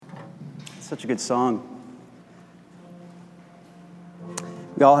Such a good song.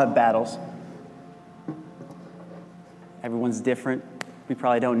 We all have battles. Everyone's different. We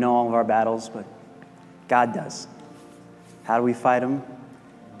probably don't know all of our battles, but God does. How do we fight them?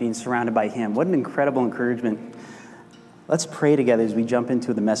 Being surrounded by Him. What an incredible encouragement. Let's pray together as we jump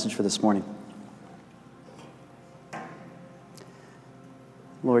into the message for this morning.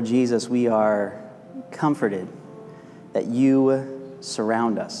 Lord Jesus, we are comforted that You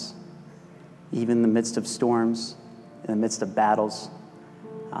surround us, even in the midst of storms, in the midst of battles,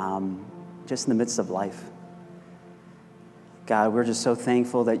 just in the midst of life. God, we're just so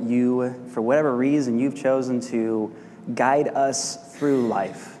thankful that You, for whatever reason, You've chosen to guide us through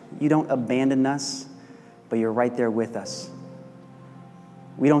life. You don't abandon us, but You're right there with us.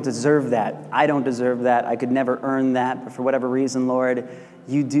 We don't deserve that. I don't deserve that. I could never earn that, but for whatever reason, Lord,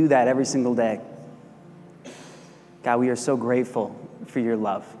 You do that every single day. God, we are so grateful for Your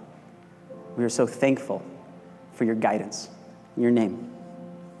love. We are so thankful for Your guidance. In Your name,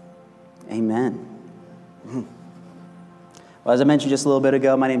 amen. Well, as I mentioned just a little bit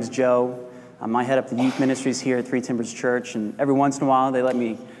ago, my name is Joe. I head up the youth ministries here at Three Timbers Church, and every once in a while they let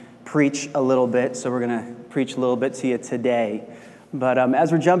me preach a little bit, so we're going to preach a little bit to you today. But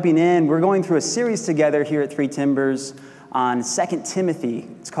as we're jumping in, we're going through a series together here at Three Timbers on 2 Timothy.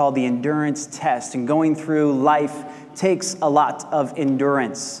 It's called The Endurance Test, and going through life takes a lot of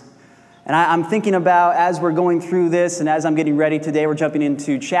endurance. And I'm thinking about, as we're going through this and as I'm getting ready today, we're jumping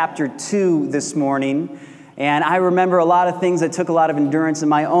into chapter 2 this morning. And I remember a lot of things that took a lot of endurance in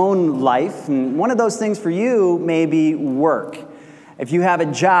my own life. And one of those things for you may be work. If you have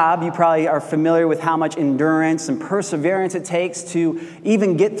a job, you probably are familiar with how much endurance and perseverance it takes to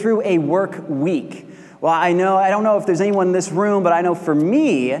even get through a work week. Well, I don't know if there's anyone in this room, but I know for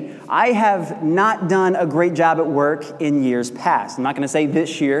me, I have not done a great job at work in years past. I'm not going to say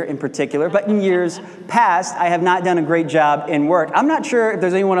this year in particular, but in years past, I have not done a great job in work. I'm not sure if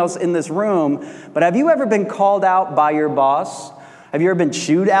there's anyone else in this room, but have you ever been called out by your boss? Have you ever been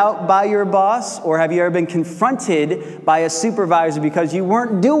chewed out by your boss? Or have you ever been confronted by a supervisor because you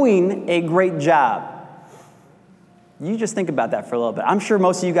weren't doing a great job? You just think about that for a little bit. I'm sure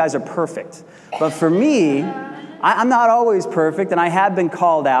most of you guys are perfect. But for me, I'm not always perfect, and I have been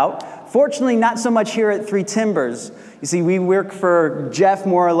called out. Fortunately, not so much here at Three Timbers. You see, we work for Jeff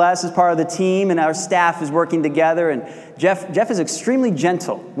more or less as part of the team, and our staff is working together. And Jeff is extremely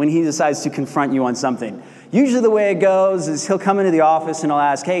gentle when he decides to confront you on something. Usually the way it goes is he'll come into the office and he'll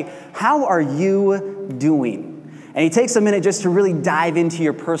ask, "Hey, how are you doing?" And he takes a minute just to really dive into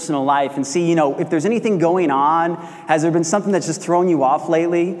your personal life and see, if there's anything going on. Has there been something that's just thrown you off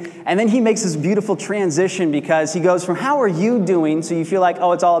lately? And then he makes this beautiful transition because he goes from, "How are you doing?" So you feel like,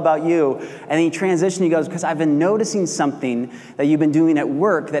 oh, it's all about you. And then he transitions, he goes, "Because I've been noticing something that you've been doing at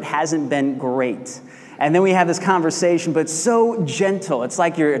work that hasn't been great." And then we have this conversation, but it's so gentle. It's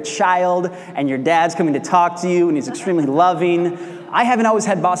like you're a child and your dad's coming to talk to you and he's extremely loving. I haven't always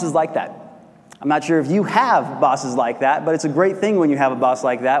had bosses like that. I'm not sure if you have bosses like that, but it's a great thing when you have a boss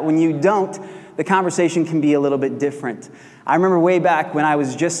like that. When you don't, the conversation can be a little bit different. I remember way back when I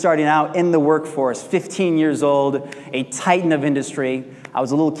was just starting out in the workforce, 15 years old, a titan of industry. I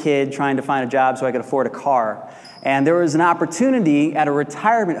was a little kid trying to find a job so I could afford a car. And there was an opportunity at a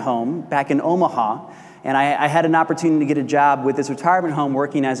retirement home back in Omaha. And I had an opportunity to get a job with this retirement home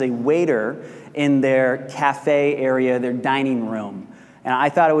working as a waiter in their cafe area, their dining room. And I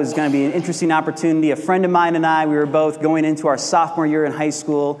thought it was going to be an interesting opportunity. A friend of mine and I, we were both going into our sophomore year in high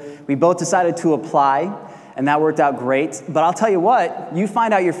school. We both decided to apply, and that worked out great. But I'll tell you what, you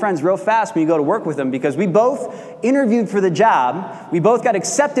find out your friends real fast when you go to work with them because we both interviewed for the job. We both got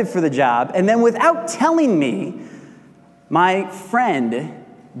accepted for the job. And then without telling me, my friend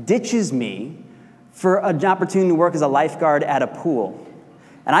ditches me for an opportunity to work as a lifeguard at a pool.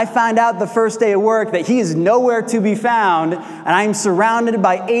 And I find out the first day of work that he is nowhere to be found, and I'm surrounded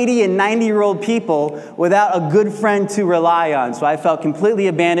by 80 and 90-year-old people without a good friend to rely on. So I felt completely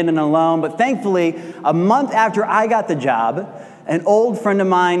abandoned and alone. But thankfully, a month after I got the job, an old friend of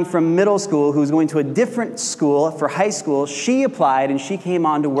mine from middle school who was going to a different school for high school, she applied and she came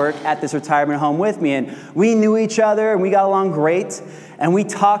on to work at this retirement home with me. And we knew each other and we got along great. And we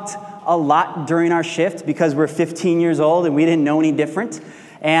talked a lot during our shift because we're 15 years old and we didn't know any different.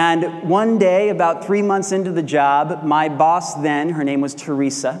 And one day, about 3 months into the job, my boss then, her name was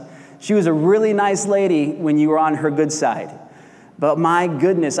Teresa, she was a really nice lady when you were on her good side. But my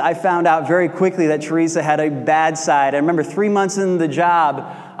goodness, I found out very quickly that Teresa had a bad side. I remember 3 months into the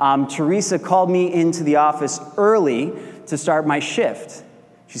job, Teresa called me into the office early to start my shift.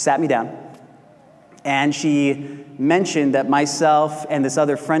 She sat me down. And she mentioned that myself and this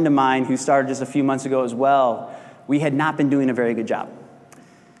other friend of mine who started just a few months ago as well, we had not been doing a very good job.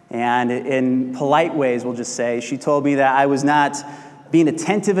 And in polite ways, we'll just say, she told me that I was not being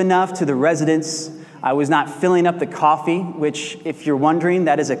attentive enough to the residents. I was not filling up the coffee, which, if you're wondering,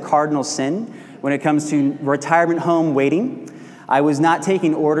 that is a cardinal sin when it comes to retirement home waiting. I was not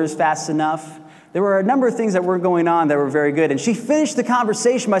taking orders fast enough. There were a number of things that were going on that were very good. And she finished the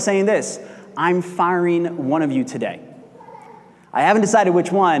conversation by saying this: "I'm firing one of you today. I haven't decided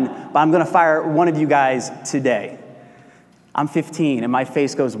which one, but I'm going to fire one of you guys today." I'm 15, and my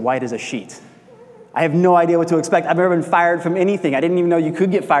face goes white as a sheet. I have no idea what to expect. I've never been fired from anything. I didn't even know you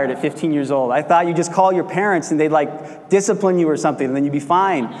could get fired at 15 years old. I thought you just call your parents and they'd discipline you or something, and then you'd be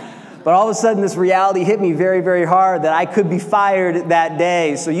fine. But all of a sudden, this reality hit me very, very hard that I could be fired that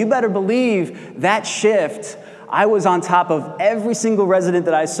day. So you better believe that shift, I was on top of every single resident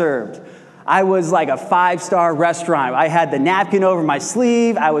that I served. I was like a 5-star restaurant. I had the napkin over my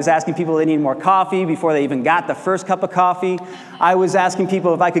sleeve. I was asking people if they needed more coffee before they even got the first cup of coffee. I was asking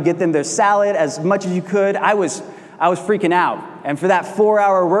people if I could get them their salad as much as you could. I was freaking out. And for that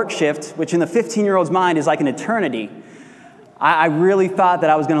 4-hour work shift, which in the 15-year-old's mind is like an eternity, I really thought that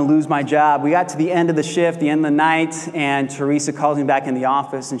I was going to lose my job. We got to the end of the shift, the end of the night, and Teresa calls me back in the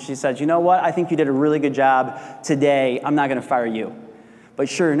office, and she said, "You know what? I think you did a really good job today. I'm not going to fire you." But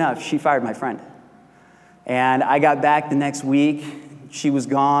sure enough, she fired my friend. And I got back the next week. She was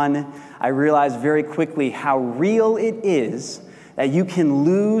gone. I realized very quickly how real it is that you can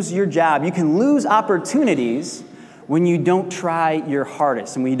lose your job. You can lose opportunities when you don't try your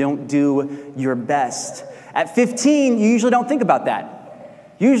hardest and when you don't do your best. At 15, you usually don't think about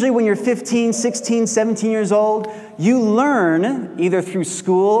that. Usually when you're 15, 16, 17 years old, you learn, either through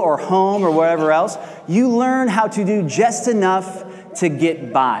school or home or whatever else, you learn how to do just enough to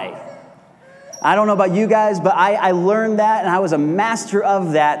get by. I don't know about you guys, but I learned that, and I was a master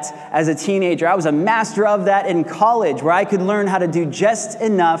of that as a teenager. I was a master of that in college, where I could learn how to do just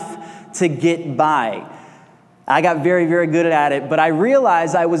enough to get by. I got very, very good at it, but I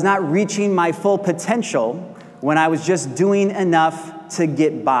realized I was not reaching my full potential when I was just doing enough to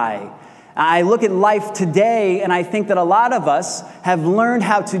get by. I look at life today, and I think that a lot of us have learned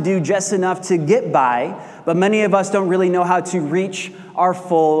how to do just enough to get by, but many of us don't really know how to reach our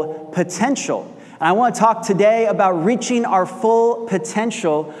full potential. And I want to talk today about reaching our full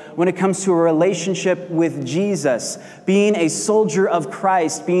potential when it comes to a relationship with Jesus, being a soldier of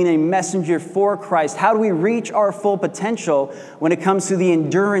Christ, being a messenger for Christ. How do we reach our full potential when it comes to the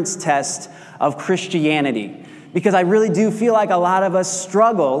endurance test of Christianity? Because I really do feel like a lot of us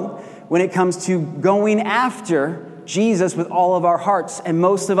struggle when it comes to going after Jesus with all of our hearts. And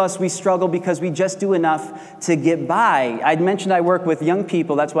most of us, we struggle because we just do enough to get by. I'd mentioned I work with young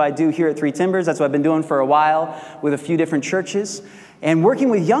people. That's what I do here at Three Timbers. That's what I've been doing for a while with a few different churches. And working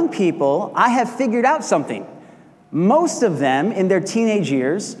with young people, I have figured out something. Most of them in their teenage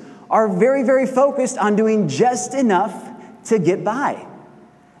years are very, very focused on doing just enough to get by.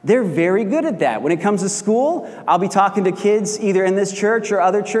 They're very good at that. When it comes to school, I'll be talking to kids either in this church or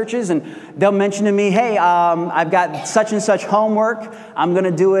other churches, and they'll mention to me, "Hey, I've got such and such homework. I'm going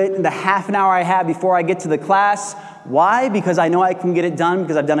to do it in the half an hour I have before I get to the class." Why? Because I know I can get it done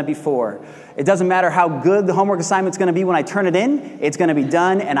because I've done it before. It doesn't matter how good the homework assignment's going to be when I turn it in. It's going to be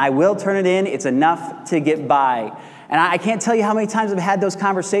done, and I will turn it in. It's enough to get by. And I can't tell you how many times I've had those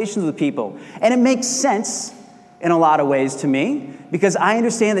conversations with people. And it makes sense in a lot of ways to me, because I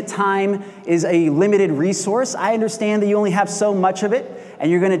understand that time is a limited resource. I understand that you only have so much of it,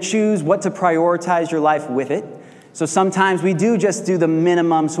 and you're going to choose what to prioritize your life with it. So sometimes we do just do the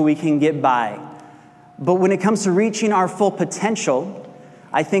minimum so we can get by. But when it comes to reaching our full potential,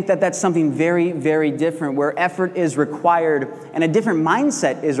 I think that that's something very, very different, where effort is required and a different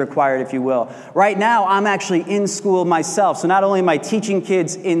mindset is required, if you will. Right now, I'm actually in school myself. So not only am I teaching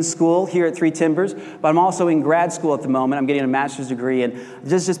kids in school here at Three Timbers, but I'm also in grad school at the moment. I'm getting a master's degree. And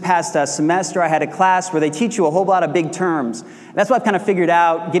just past semester, I had a class where they teach you a whole lot of big terms. That's what I've kind of figured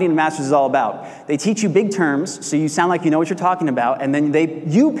out getting a master's is all about. They teach you big terms, so you sound like you know what you're talking about, and then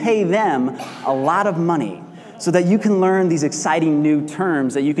you pay them a lot of money so that you can learn these exciting new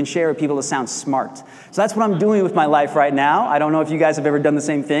terms that you can share with people that sound smart. So that's what I'm doing with my life right now. I don't know if you guys have ever done the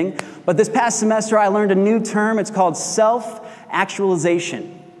same thing, but this past semester I learned a new term. It's called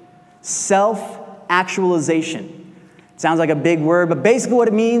self-actualization. Self-actualization. It sounds like a big word, but basically what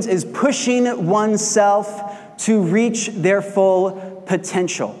it means is pushing oneself to reach their full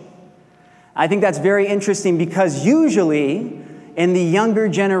potential. I think that's very interesting because usually in the younger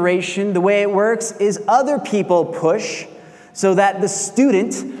generation, the way it works is other people push so that the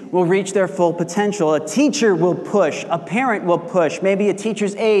student will reach their full potential. A teacher will push, a parent will push, maybe a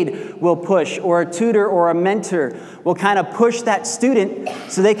teacher's aide will push, or a tutor or a mentor will kind of push that student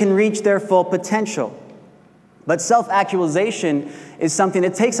so they can reach their full potential. But self-actualization is something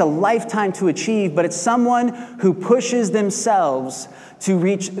that takes a lifetime to achieve, but it's someone who pushes themselves to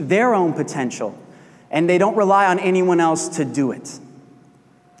reach their own potential, and they don't rely on anyone else to do it.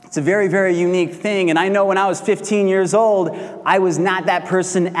 It's a very, very unique thing, and I know when I was 15 years old, I was not that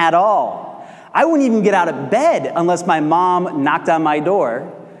person at all. I wouldn't even get out of bed unless my mom knocked on my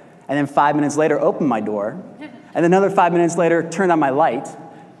door, and then 5 minutes later opened my door, and another 5 minutes later turned on my light,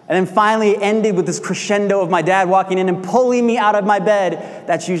 and then finally ended with this crescendo of my dad walking in and pulling me out of my bed.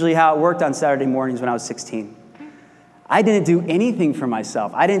 That's usually how it worked on Saturday mornings when I was 16. I didn't do anything for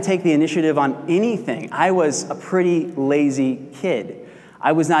myself. I didn't take the initiative on anything. I was a pretty lazy kid.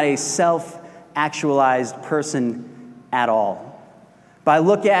 I was not a self-actualized person at all. But I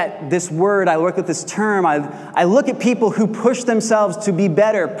look at this word, I look at this term, I look at people who push themselves to be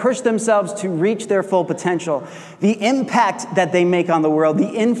better, push themselves to reach their full potential, the impact that they make on the world,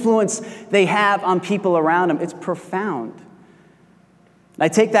 the influence they have on people around them. It's profound. I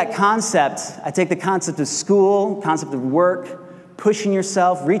take that concept, I take the concept of school, concept of work, pushing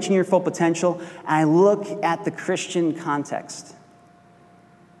yourself, reaching your full potential, and I look at the Christian context.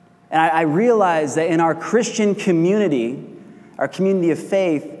 And I realize that in our Christian community, our community of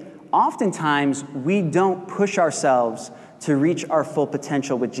faith, oftentimes we don't push ourselves to reach our full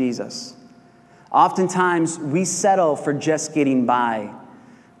potential with Jesus. Oftentimes we settle for just getting by.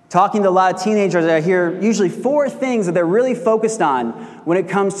 Talking to a lot of teenagers, I hear usually 4 things that they're really focused on when it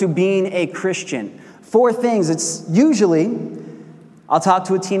comes to being a Christian. 4 things. It's usually, I'll talk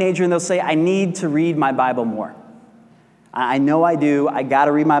to a teenager and they'll say, I need to read my Bible more. I know I do. I got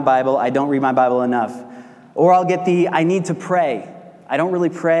to read my Bible. I don't read my Bible enough. Or I'll get I need to pray. I don't really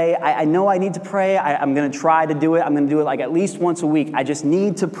pray. I know I need to pray. I'm going to try to do it. I'm going to do it like at least once a week. I just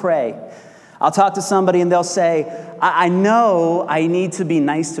need to pray. I'll talk to somebody and they'll say, I know I need to be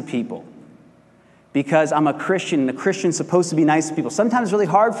nice to people because I'm a Christian. The Christian's supposed to be nice to people. Sometimes it's really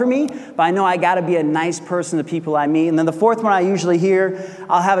hard for me, but I know I got to be a nice person to people I meet. And then the 4th one I usually hear,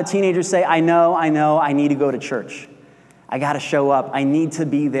 I'll have a teenager say, I know, I need to go to church. I got to show up. I need to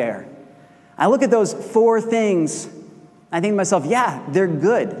be there. I look at those 4 things. I think to myself, yeah, they're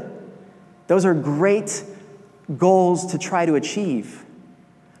good. Those are great goals to try to achieve.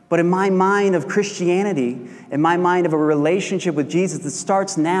 But in my mind of Christianity, in my mind of a relationship with Jesus that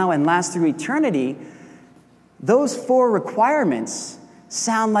starts now and lasts through eternity, those 4 requirements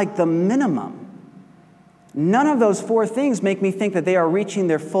sound like the minimum. None of those 4 things make me think that they are reaching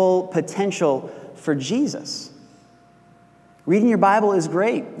their full potential for Jesus. Reading your Bible is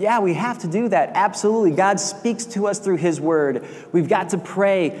great. Yeah, we have to do that. Absolutely. God speaks to us through His Word. We've got to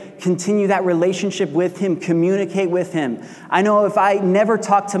pray, continue that relationship with Him, communicate with Him. I know if I never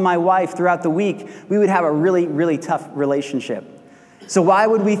talked to my wife throughout the week, we would have a really, really tough relationship. So why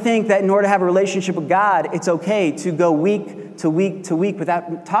would we think that in order to have a relationship with God, it's okay to go week to week to week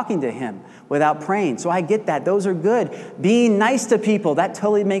without talking to Him, without praying? So I get that. Those are good. Being nice to people, that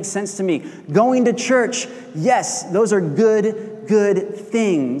totally makes sense to me. Going to church, yes, those are good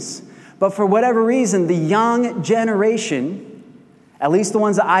things. But for whatever reason, the young generation, at least the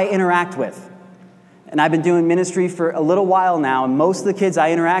ones that I interact with, and I've been doing ministry for a little while now, and most of the kids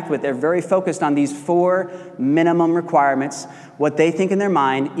I interact with, they're very focused on these 4 minimum requirements. What they think in their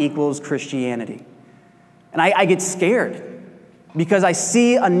mind equals Christianity. And I get scared because I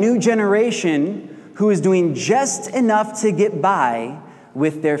see a new generation who is doing just enough to get by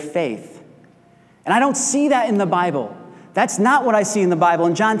with their faith. And I don't see that in the Bible. That's not what I see in the Bible.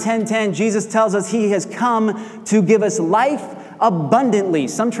 In John 10:10, Jesus tells us He has come to give us life abundantly.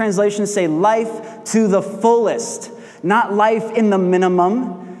 Some translations say life to the fullest. Not life in the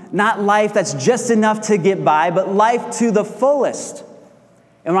minimum, not life that's just enough to get by, but life to the fullest.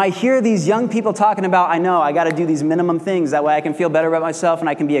 And when I hear these young people talking about, I know I got to do these minimum things, that way I can feel better about myself and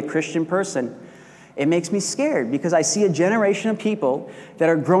I can be a Christian person, it makes me scared because I see a generation of people that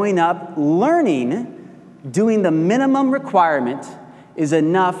are growing up learning doing the minimum requirement is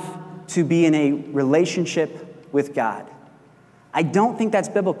enough to be in a relationship with God. I don't think that's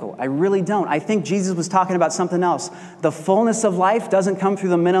biblical. I really don't. I think Jesus was talking about something else. The fullness of life doesn't come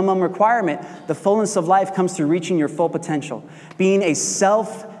through the minimum requirement. The fullness of life comes through reaching your full potential, being a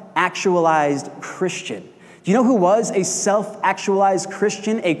self-actualized Christian. Do you know who was a self-actualized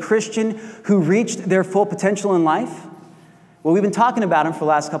Christian? A Christian who reached their full potential in life? Well, we've been talking about him for the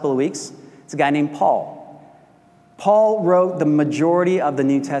last couple of weeks. It's a guy named Paul. Paul wrote the majority of the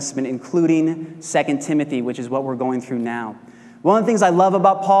New Testament, including 2 Timothy, which is what we're going through now. One of the things I love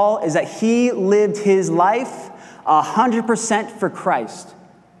about Paul is that he lived his life 100% for Christ.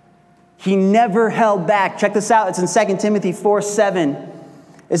 He never held back. Check this out. It's in 2 Timothy 4:7.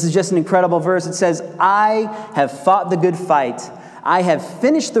 This is just an incredible verse. It says, I have fought the good fight. I have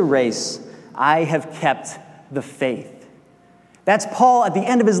finished the race. I have kept the faith. That's Paul at the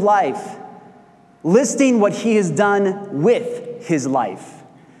end of his life, listing what he has done with his life.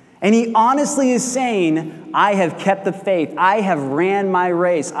 And he honestly is saying, I have kept the faith. I have ran my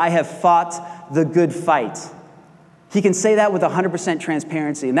race. I have fought the good fight. He can say that with 100%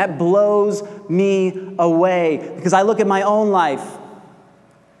 transparency. And that blows me away because I look at my own life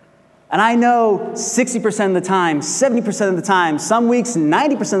and I know 60% of the time, 70% of the time, some weeks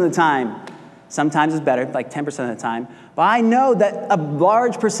 90% of the time, sometimes it's better, like 10% of the time, but I know that a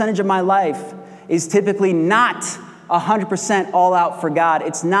large percentage of my life is typically not 100% all out for God.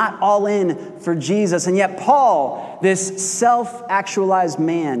 It's not all in for Jesus. And yet Paul, this self-actualized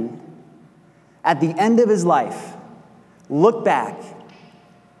man, at the end of his life, looked back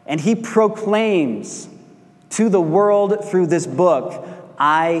and he proclaims to the world through this book,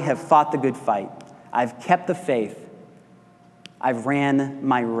 I have fought the good fight. I've kept the faith. I've ran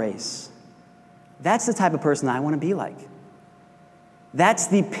my race. That's the type of person I want to be like. That's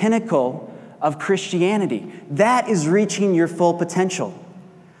the pinnacle of Christianity. That is reaching your full potential.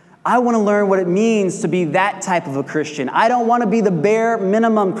 I want to learn what it means to be that type of a Christian. I don't want to be the bare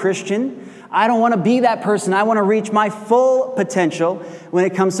minimum Christian. I don't want to be that person. I want to reach my full potential when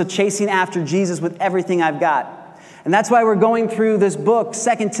it comes to chasing after Jesus with everything I've got. And that's why we're going through this book,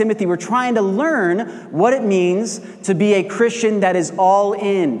 2 Timothy. We're trying to learn what it means to be a Christian that is all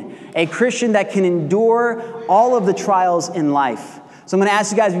in, a Christian that can endure all of the trials in life. So I'm going to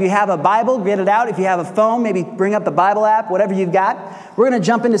ask you guys, if you have a Bible, get it out. If you have a phone, maybe bring up the Bible app, whatever you've got. We're going to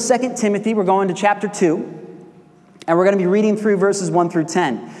jump into 2 Timothy. We're going to chapter 2, and we're going to be reading through verses 1 through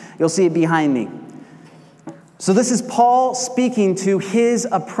 10. You'll see it behind me. So this is Paul speaking to his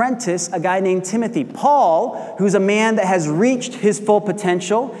apprentice, a guy named Timothy. Paul, who's a man that has reached his full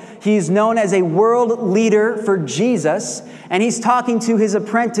potential. He's known as a world leader for Jesus. And he's talking to his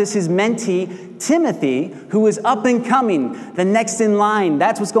apprentice, his mentee, Timothy, who is up and coming, the next in line.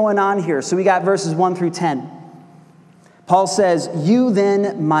 That's what's going on here. So we got verses 1 through 10. Paul says, you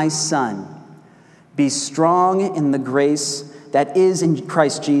then, my son, be strong in the grace that is in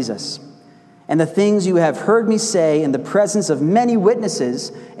Christ Jesus. And the things you have heard me say in the presence of many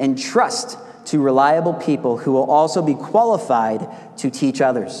witnesses, entrust to reliable people who will also be qualified to teach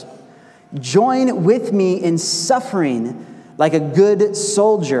others. Join with me in suffering like a good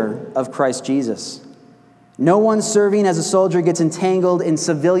soldier of Christ Jesus. No one serving as a soldier gets entangled in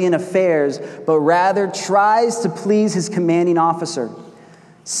civilian affairs, but rather tries to please his commanding officer.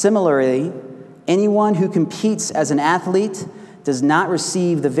 Similarly, anyone who competes as an athlete does not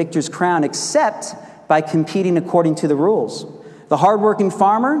receive the victor's crown except by competing according to the rules. The hardworking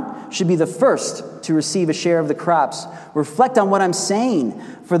farmer should be the first to receive a share of the crops. Reflect on what I'm saying,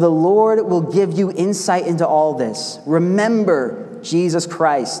 for the Lord will give you insight into all this. Remember Jesus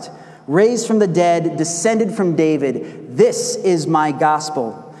Christ, raised from the dead, descended from David. This is my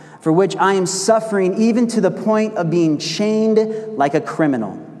gospel, for which I am suffering even to the point of being chained like a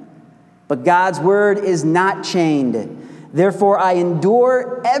criminal. But God's word is not chained. Therefore, I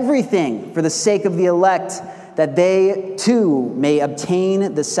endure everything for the sake of the elect, that they too may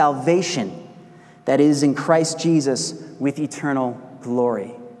obtain the salvation that is in Christ Jesus with eternal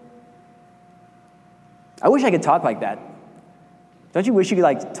glory. I wish I could talk like that. Don't you wish you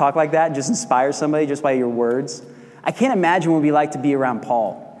could talk like that and just inspire somebody just by your words? I can't imagine what it would be like to be around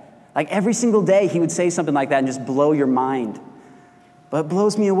Paul. Every single day he would say something like that and just blow your mind. But it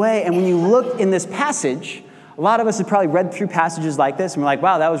blows me away. And when you look in this passage, a lot of us have probably read through passages like this and we're like,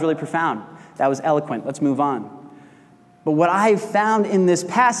 wow, that was really profound. That was eloquent. Let's move on. But what I've found in this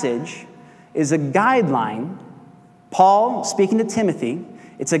passage is a guideline. Paul, speaking to Timothy,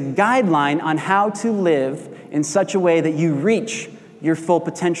 it's a guideline on how to live in such a way that you reach your full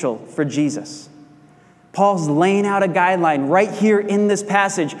potential for Jesus. Paul's laying out a guideline right here in this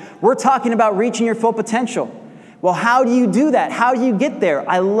passage. We're talking about reaching your full potential. Well, how do you do that? How do you get there?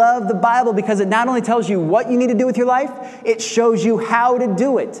 I love the Bible because it not only tells you what you need to do with your life, it shows you how to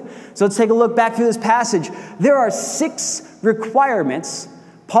do it. So let's take a look back through this passage. There are 6 requirements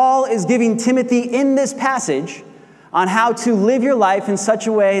Paul is giving Timothy in this passage on how to live your life in such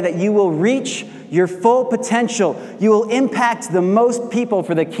a way that you will reach your full potential. You will impact the most people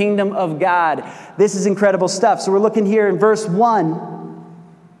for the kingdom of God. This is incredible stuff. So we're looking here in verse 1.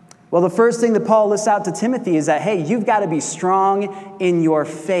 Well, the first thing that Paul lists out to Timothy is that, hey, you've got to be strong in your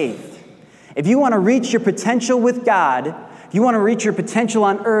faith. If you want to reach your potential with God, if you want to reach your potential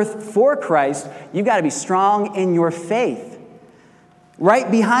on earth for Christ, you've got to be strong in your faith.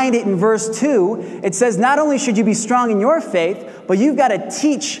 Right behind it in verse 2, it says not only should you be strong in your faith, but you've got to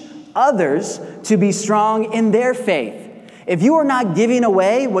teach others to be strong in their faith. If you are not giving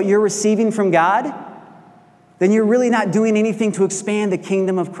away what you're receiving from God, then you're really not doing anything to expand the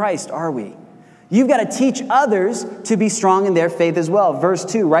kingdom of Christ, are we? You've got to teach others to be strong in their faith as well. Verse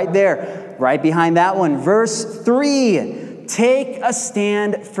 2, right there, right behind that one. Verse 3, take a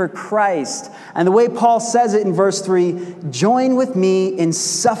stand for Christ. And the way Paul says it in verse 3, join with me in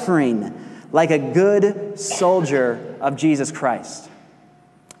suffering like a good soldier of Jesus Christ.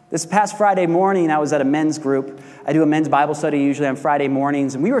 This past Friday morning, I was at a men's group. I do a men's Bible study usually on Friday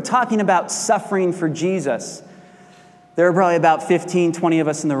mornings, and we were talking about suffering for Jesus. There were probably about 15, 20 of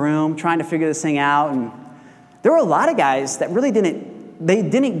us in the room trying to figure this thing out, and there were a lot of guys that really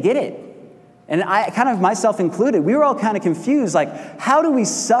didn't get it. And I, kind of myself included, we were all kind of confused, like, how do we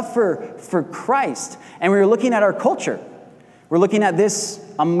suffer for Christ? And we were looking at our culture. We're looking at this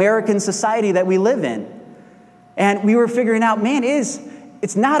American society that we live in. And we were figuring out, man,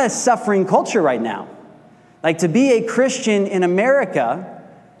 it's not a suffering culture right now. Like, to be a Christian in America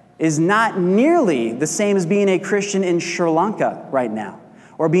is not nearly the same as being a Christian in Sri Lanka right now,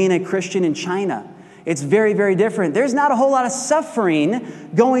 or being a Christian in China. It's very, very different. There's not a whole lot of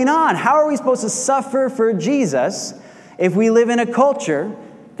suffering going on. How are we supposed to suffer for Jesus if we live in a culture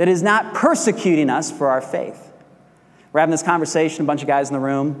that is not persecuting us for our faith? We're having this conversation, a bunch of guys in the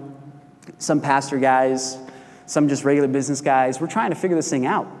room, some pastor guys, some just regular business guys. We're trying to figure this thing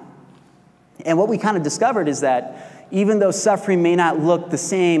out. And what we kind of discovered is that even though suffering may not look the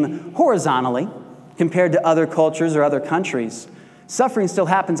same horizontally compared to other cultures or other countries, suffering still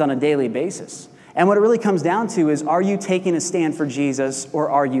happens on a daily basis. And what it really comes down to is, are you taking a stand for Jesus or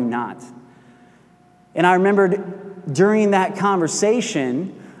are you not? And I remembered during that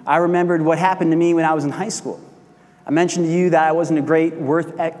conversation, I remembered what happened to me when I was in high school. I mentioned to you that I wasn't a great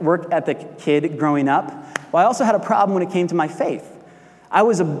work ethic kid growing up. Well, I also had a problem when it came to my faith. I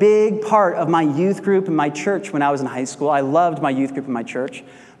was a big part of my youth group in my church when I was in high school. I loved my youth group in my church.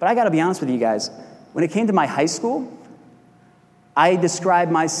 But I got to be honest with you guys, when it came to my high school, I described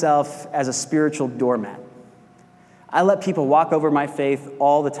myself as a spiritual doormat. I let people walk over my faith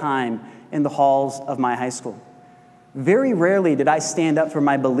all the time in the halls of my high school. Very rarely did I stand up for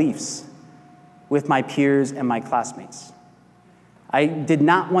my beliefs with my peers and my classmates. I did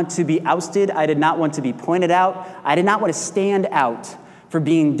not want to be ousted. I did not want to be pointed out. I did not want to stand out for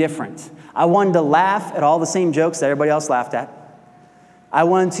being different. I wanted to laugh at all the same jokes that everybody else laughed at. I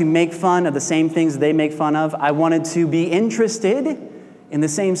wanted to make fun of the same things they make fun of. I wanted to be interested in the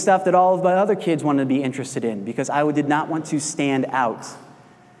same stuff that all of my other kids wanted to be interested in, because I did not want to stand out.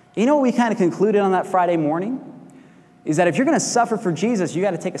 You know what we kind of concluded on that Friday morning? Is that if you're going to suffer for Jesus, you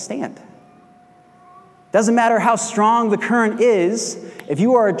got to take a stand. Doesn't matter how strong the current is. If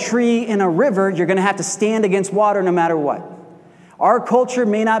you are a tree in a river, you're going to have to stand against water no matter what. Our culture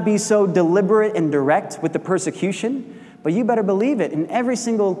may not be so deliberate and direct with the persecution, but you better believe it. In every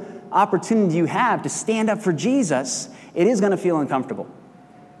single opportunity you have to stand up for Jesus, it is going to feel uncomfortable.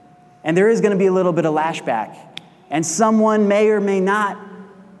 And there is going to be a little bit of lashback. And someone may or may not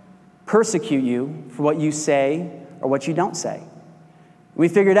persecute you for what you say or what you don't say. We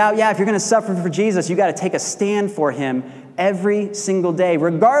figured out, if you're going to suffer for Jesus, you got to take a stand for him every single day,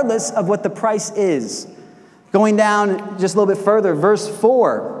 regardless of what the price is. Going down just a little bit further, verse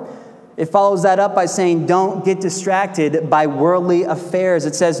 4, it follows that up by saying, don't get distracted by worldly affairs.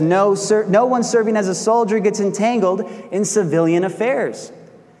 It says, no one serving as a soldier gets entangled in civilian affairs.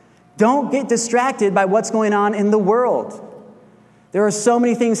 Don't get distracted by what's going on in the world. There are so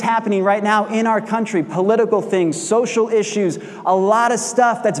many things happening right now in our country, political things, social issues, a lot of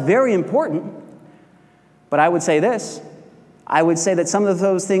stuff that's very important. But I would say this. I would say that some of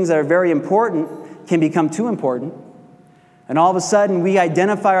those things that are very important can become too important. And all of a sudden, we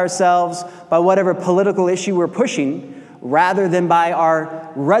identify ourselves by whatever political issue we're pushing rather than by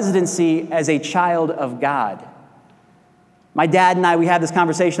our residency as a child of God. My dad and I, we have this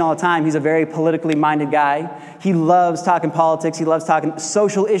conversation all the time. He's a very politically minded guy. He loves talking politics. He loves talking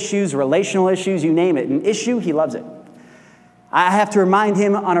social issues, relational issues, you name it. An issue, he loves it. I have to remind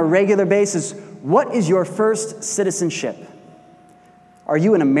him on a regular basis, what is your first citizenship? Are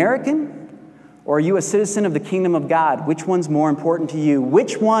you an American or are you a citizen of the kingdom of God? Which one's more important to you?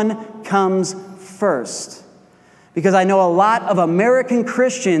 Which one comes first? Because I know a lot of American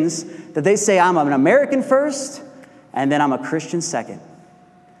Christians that they say, I'm an American first, and then I'm a Christian second.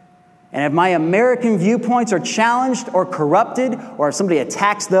 And if my American viewpoints are challenged or corrupted, or if somebody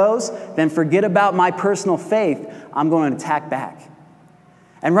attacks those, then forget about my personal faith. I'm going to attack back.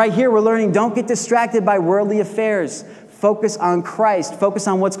 And right here we're learning, don't get distracted by worldly affairs. Focus on Christ. Focus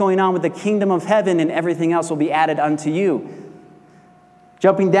on what's going on with the kingdom of heaven, and everything else will be added unto you.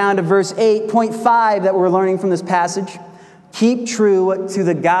 Jumping down to verse 8.5 that we're learning from this passage. Keep true to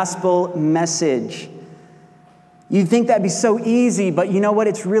the gospel message. You'd think that'd be so easy, but you know what?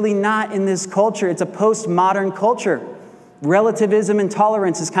 It's really not in this culture. It's a postmodern culture. Relativism and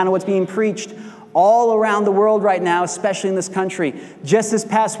tolerance is kind of what's being preached all around the world right now, especially in this country. Just this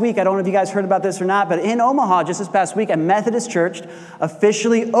past week, I don't know if you guys heard about this or not, but in Omaha, just this past week, a Methodist church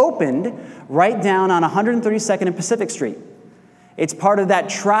officially opened right down on 132nd and Pacific Street. It's part of that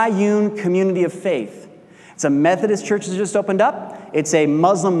triune community of faith. It's a Methodist church that just opened up. It's a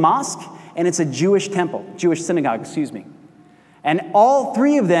Muslim mosque. And it's a Jewish temple, Jewish synagogue, And all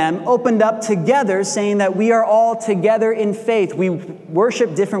three of them opened up together, saying that we are all together in faith. We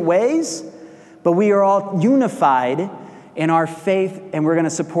worship different ways, but we are all unified in our faith, and we're going to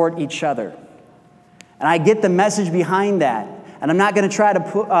support each other. And I get the message behind that. And I'm not going to try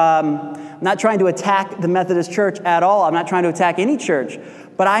to I'm not trying to attack the Methodist Church at all. I'm not trying to attack any church.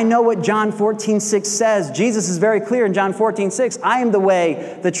 But I know what John 14:6 says. Jesus is very clear in John 14:6. I am the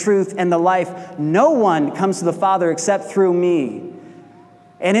way, the truth, and the life. No one comes to the Father except through me.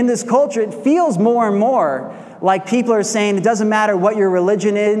 And in this culture, it feels more and more like people are saying it doesn't matter what your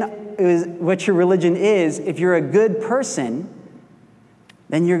religion is. If you're a good person,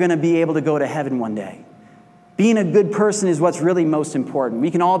 then you're going to be able to go to heaven one day. Being a good person is what's really most important.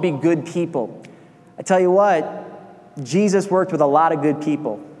 We can all be good people. I tell you what, Jesus worked with a lot of good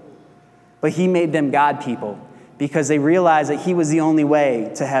people, but he made them God people because they realized that he was the only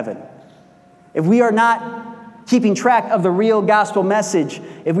way to heaven. If we are not keeping track of the real gospel message,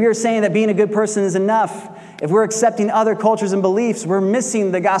 if we are saying that being a good person is enough, if we're accepting other cultures and beliefs, we're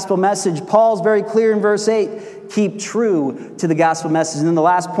missing the gospel message. Paul's very clear in verse 8, keep true to the gospel message. And then the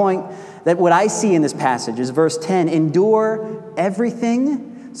last point that what I see in this passage is verse 10, endure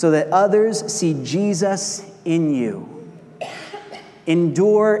everything so that others see Jesus in you.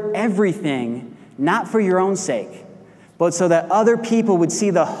 Endure everything, not for your own sake, but so that other people would see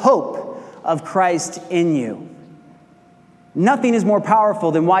the hope of Christ in you. Nothing is more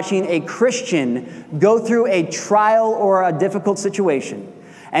powerful than watching a Christian go through a trial or a difficult situation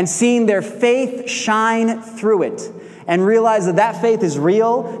and seeing their faith shine through it and realize that that faith is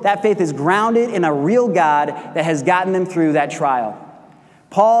real, that faith is grounded in a real God that has gotten them through that trial.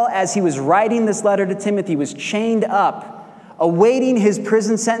 Paul, as he was writing this letter to Timothy, was chained up, awaiting his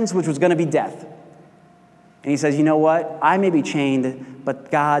prison sentence, which was going to be death. And he says, you know what? I may be chained,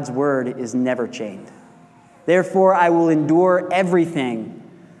 but God's word is never chained. Therefore, I will endure everything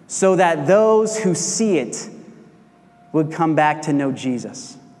so that those who see it would come back to know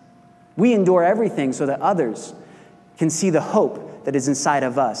Jesus. We endure everything so that others can see the hope that is inside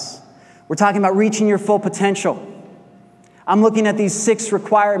of us. We're talking about reaching your full potential. I'm looking at these 6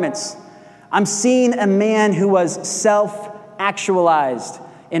 requirements. I'm seeing a man who was self-actualized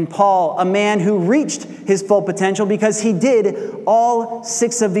in Paul, a man who reached his full potential because he did all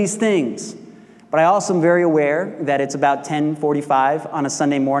 6 of these things. But I also am very aware that it's about 10:45 on a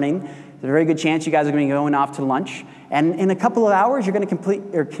Sunday morning. There's a very good chance you guys are going to be going off to lunch. And in a couple of hours, you're going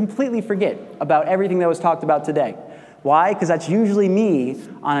to completely forget about everything that was talked about today. Why? Because that's usually me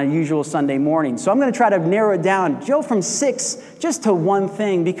on a usual Sunday morning. So I'm going to try to narrow it down, Joe, from 6 just to one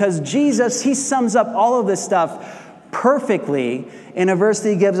thing, because Jesus, he sums up all of this stuff perfectly in a verse that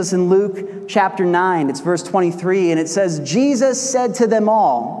he gives us in Luke chapter 9. It's verse 23, and it says, Jesus said to them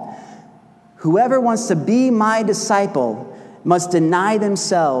all, whoever wants to be my disciple must deny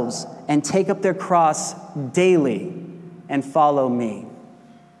themselves and take up their cross daily and follow me.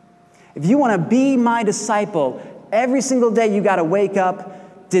 If you want to be my disciple, every single day you got to wake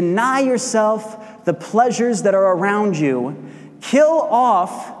up, deny yourself the pleasures that are around you, kill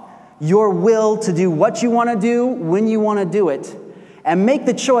off your will to do what you want to do when you want to do it, and make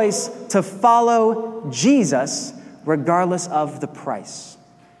the choice to follow Jesus regardless of the price.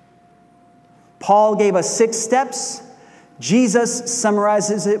 Paul gave us 6 steps. Jesus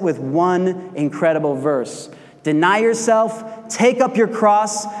summarizes it with one incredible verse. Deny yourself, take up your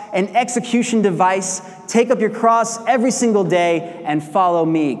cross, an execution device, take up your cross every single day and follow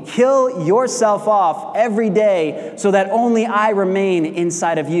me. Kill yourself off every day so that only I remain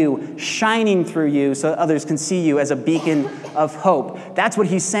inside of you, shining through you so that others can see you as a beacon of hope. That's what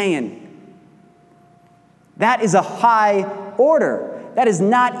he's saying. That is a high order. That is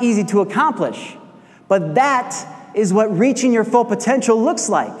not easy to accomplish. But that is what reaching your full potential looks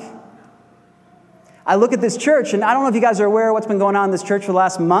like. I look at this church, and I don't know if you guys are aware of what's been going on in this church for the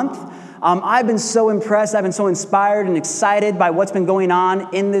last month. I've been so impressed. I've been so inspired and excited by what's been going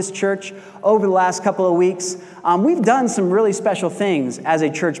on in this church over the last couple of weeks. We've done some really special things as a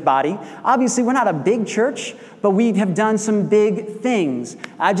church body. Obviously, we're not a big church, but we have done some big things.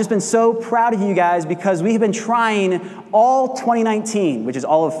 I've just been so proud of you guys because we have been trying all 2019, which is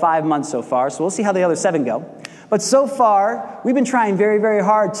all of 5 months so far, so we'll see how the other 7 go. But so far, we've been trying very, very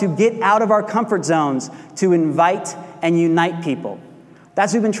hard to get out of our comfort zones to invite and unite people.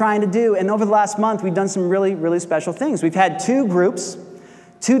 That's what we've been trying to do. And over the last month, we've done some really, really special things. We've had 2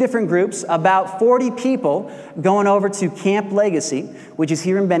 different groups, about 40 people going over to Camp Legacy, which is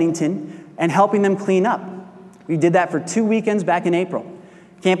here in Bennington, and helping them clean up. We did that for 2 weekends back in April.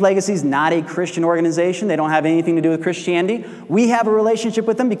 Camp Legacy is not a Christian organization. They don't have anything to do with Christianity. We have a relationship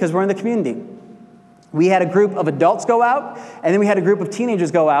with them because we're in the community. We had a group of adults go out, and then we had a group of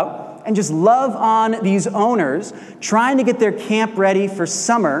teenagers go out and just love on these owners, trying to get their camp ready for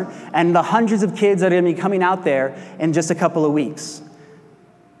summer and the hundreds of kids that are going to be coming out there in just a couple of weeks.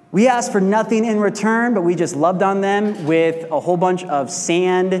 We asked for nothing in return, but we just loved on them with a whole bunch of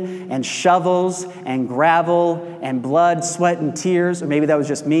sand and shovels and gravel and blood, sweat, and tears. Or maybe that was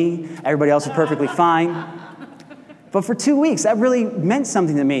just me. Everybody else was perfectly fine. But for 2 weeks, that really meant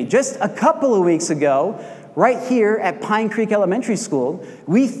something to me. Just a couple of weeks ago, right here at Pine Creek Elementary School,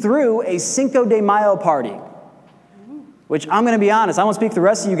 we threw a Cinco de Mayo party, which I'm going to be honest, I won't speak for the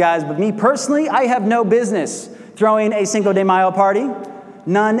rest of you guys, but me personally, I have no business throwing a Cinco de Mayo party.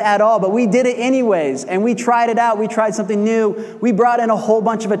 None at all, but we did it anyways, and we tried it out. We tried something new. We brought in a whole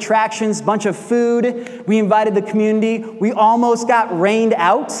bunch of attractions, bunch of food. We invited the community. We almost got rained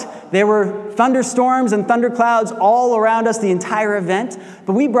out. There were thunderstorms and thunderclouds all around us the entire event,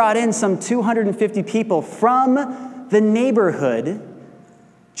 but we brought in some 250 people from the neighborhood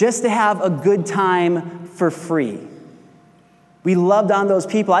just to have a good time for free. We loved on those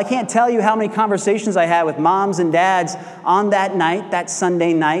people. I can't tell you how many conversations I had with moms and dads on that night, that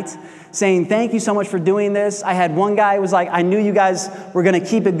Sunday night, saying, thank you so much for doing this. I had one guy who was like, I knew you guys were going to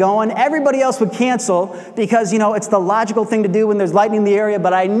keep it going. Everybody else would cancel because, it's the logical thing to do when there's lightning in the area,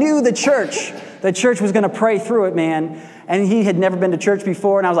 but I knew the church was going to pray through it, man. And he had never been to church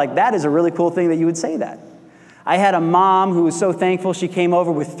before, and I was like, that is a really cool thing that you would say that. I had a mom who was so thankful she came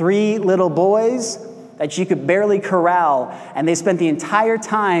over with 3 little boys that she could barely corral, and they spent the entire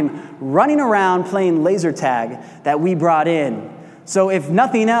time running around playing laser tag that we brought in. So if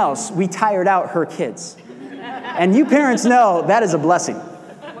nothing else, we tired out her kids. And you parents know that is a blessing.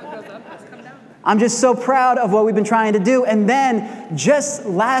 I'm just so proud of what we've been trying to do. And then just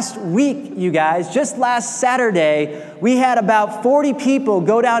last week, you guys, just last Saturday, we had about 40 people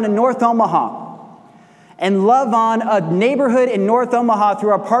go down to North Omaha and love on a neighborhood in North Omaha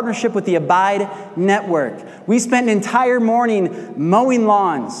through our partnership with the Abide Network. We spent an entire morning mowing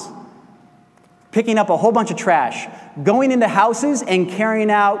lawns, picking up a whole bunch of trash, going into houses and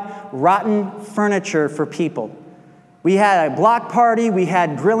carrying out rotten furniture for people. We had a block party, we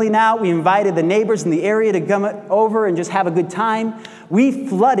had grilling out, we invited the neighbors in the area to come over and just have a good time. We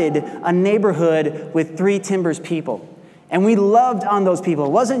flooded a neighborhood with 3 Timbers people. And we loved on those people.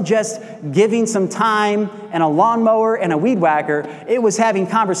 It wasn't just giving some time and a lawnmower and a weed whacker. It was having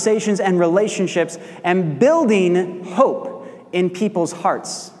conversations and relationships and building hope in people's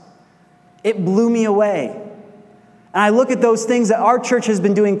hearts. It blew me away. And I look at those things that our church has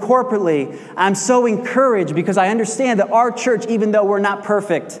been doing corporately. I'm so encouraged because I understand that our church, even though we're not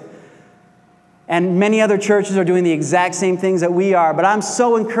perfect, and many other churches are doing the exact same things that we are. But I'm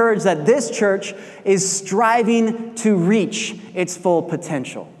so encouraged that this church is striving to reach its full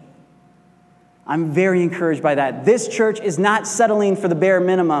potential. I'm very encouraged by that. This church is not settling for the bare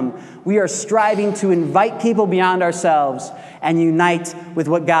minimum. We are striving to invite people beyond ourselves and unite with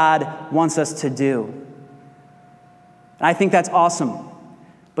what God wants us to do. And I think that's awesome.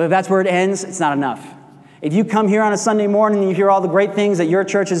 But if that's where it ends, it's not enough. If you come here on a Sunday morning and you hear all the great things that your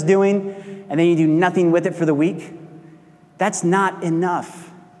church is doing, and then you do nothing with it for the week, that's not enough.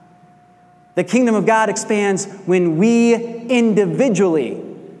 The kingdom of God expands when we individually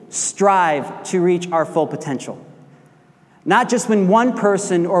strive to reach our full potential. Not just when one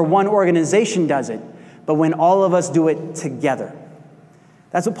person or one organization does it, but when all of us do it together.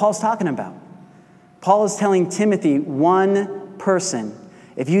 That's what Paul's talking about. Paul is telling Timothy, one person,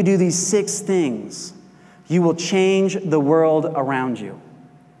 if you do these 6 things, you will change the world around you.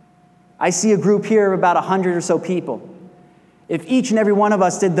 I see a group here of about 100 or so people. If each and every one of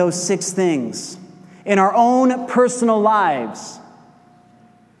us did those 6 things in our own personal lives,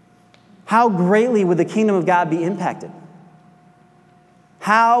 how greatly would the kingdom of God be impacted?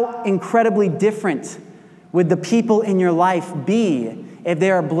 How incredibly different would the people in your life be if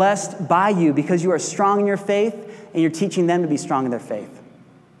they are blessed by you because you are strong in your faith and you're teaching them to be strong in their faith?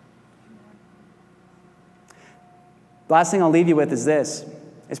 The last thing I'll leave you with is this.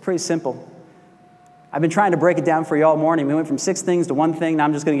 It's pretty simple. I've been trying to break it down for you all morning. We went from 6 things to 1 thing. Now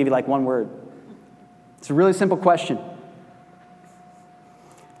I'm just going to give you like 1 word. It's a really simple question.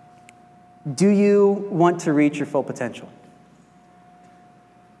 Do you want to reach your full potential?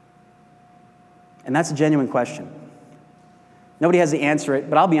 And that's a genuine question. Nobody has to answer it,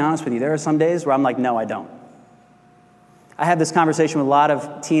 but I'll be honest with you. There are some days where I'm like, no, I don't. I have this conversation with a lot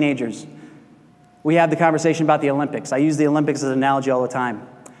of teenagers. We have the conversation about the Olympics. I use the Olympics as an analogy all the time.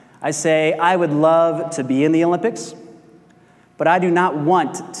 I say, I would love to be in the Olympics, but I do not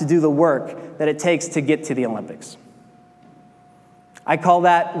want to do the work that it takes to get to the Olympics. I call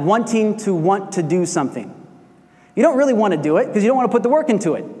that wanting to want to do something. You don't really want to do it because you don't want to put the work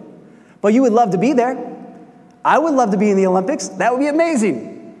into it. But you would love to be there. I would love to be in the Olympics. That would be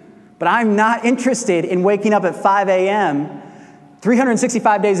amazing. But I'm not interested in waking up at 5 a.m.,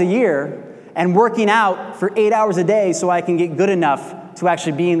 365 days a year, and working out for 8 hours a day so I can get good enough to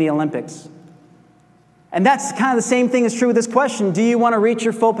actually be in the Olympics. And that's kind of the same thing is true with this question. Do you want to reach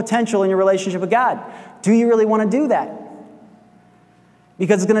your full potential in your relationship with God? Do you really want to do that?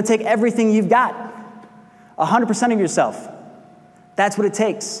 Because it's going to take everything you've got, 100% of yourself. That's what it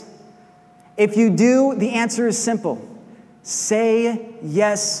takes. If you do, the answer is simple. Say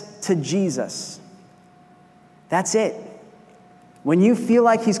yes to Jesus. That's it. When you feel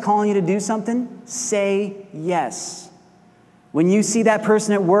like he's calling you to do something, say yes. When you see that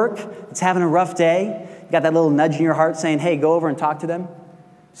person at work that's having a rough day, you got that little nudge in your heart saying, hey, go over and talk to them,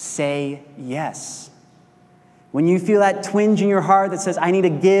 say yes. When you feel that twinge in your heart that says, I need to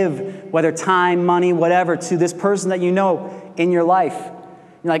give, whether time, money, whatever, to this person that you know in your life,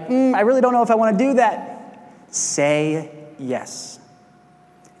 you're like, I really don't know if I want to do that. Say yes.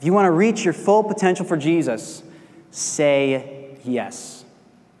 If you want to reach your full potential for Jesus, say yes.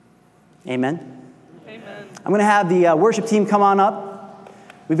 Amen? Amen. I'm going to have the worship team come on up.